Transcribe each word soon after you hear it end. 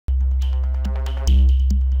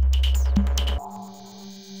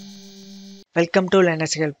Welcome to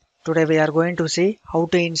Linux Help. Today we are going to see how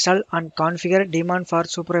to install and configure daemon for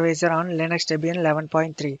Supervisor on Linux Debian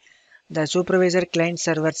 11.3. The Supervisor client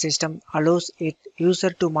server system allows its user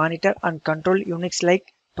to monitor and control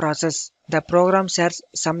UNIX-like process. The program shares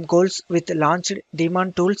some goals with launched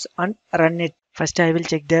daemon tools and run it. First I will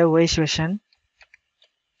check the OS version.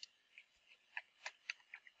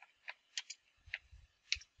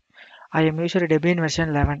 I am using Debian version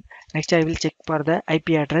 11. Next I will check for the IP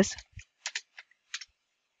address.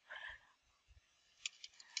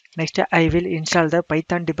 Next, I will install the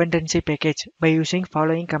Python dependency package by using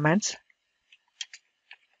following commands.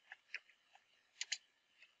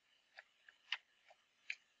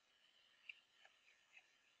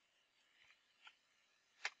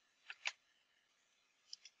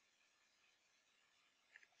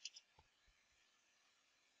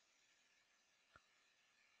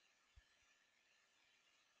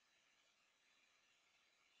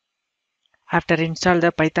 After install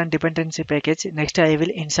the Python dependency package, next I will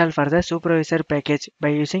install for the Supervisor package by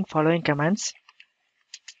using following commands.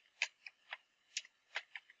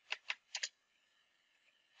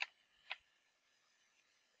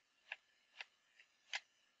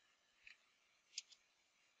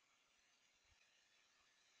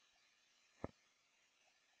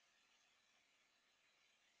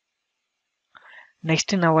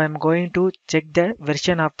 Next, now I am going to check the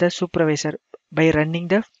version of the Supervisor by running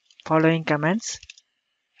the following commands.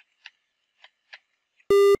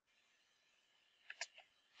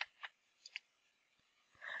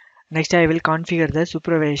 Next, I will configure the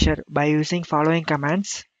Supervisor by using following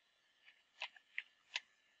commands.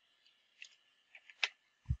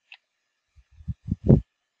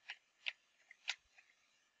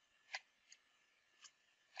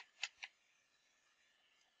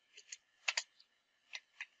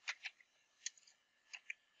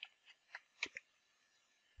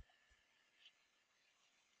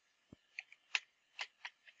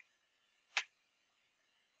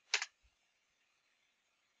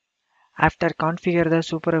 After configure the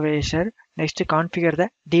Supervisor, next configure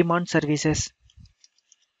the daemon services.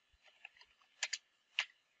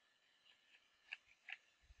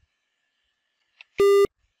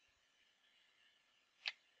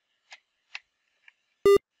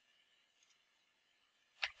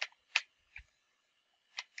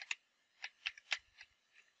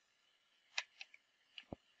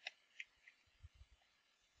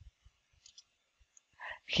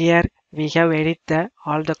 Here we have edit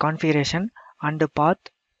all the configuration and the path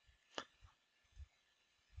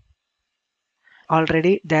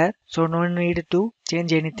already there, so no need to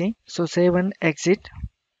change anything. So save and exit.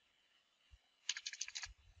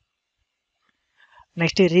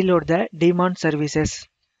 Next reload the daemon services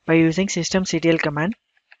by using systemctl command.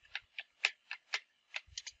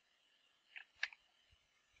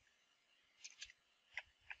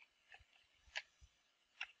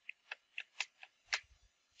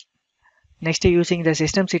 Next using the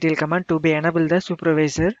systemctl command to be enable the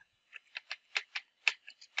supervisor.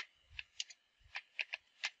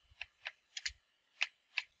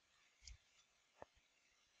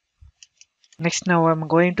 Next now I am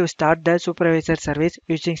going to start the supervisor service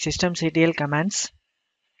using systemctl commands.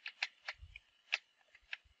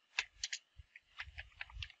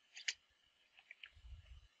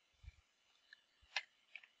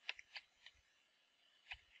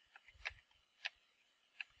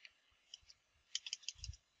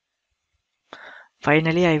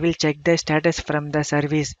 Finally, I will check the status from the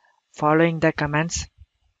service following the commands.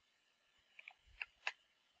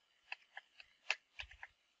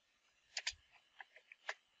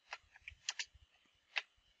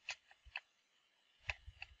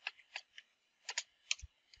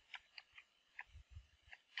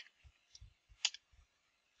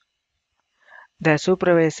 The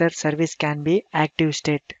supervisor service can be active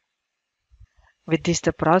state. With this,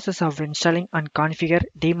 the process of installing and configure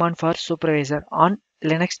daemon for Supervisor on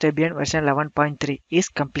Linux Debian version 11.3 is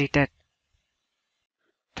completed.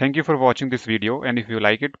 Thank you for watching this video, and if you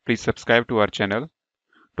like it, please subscribe to our channel.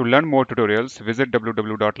 To learn more tutorials, visit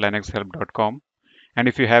www.linuxhelp.com, and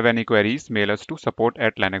if you have any queries, mail us to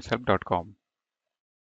support@linuxhelp.com.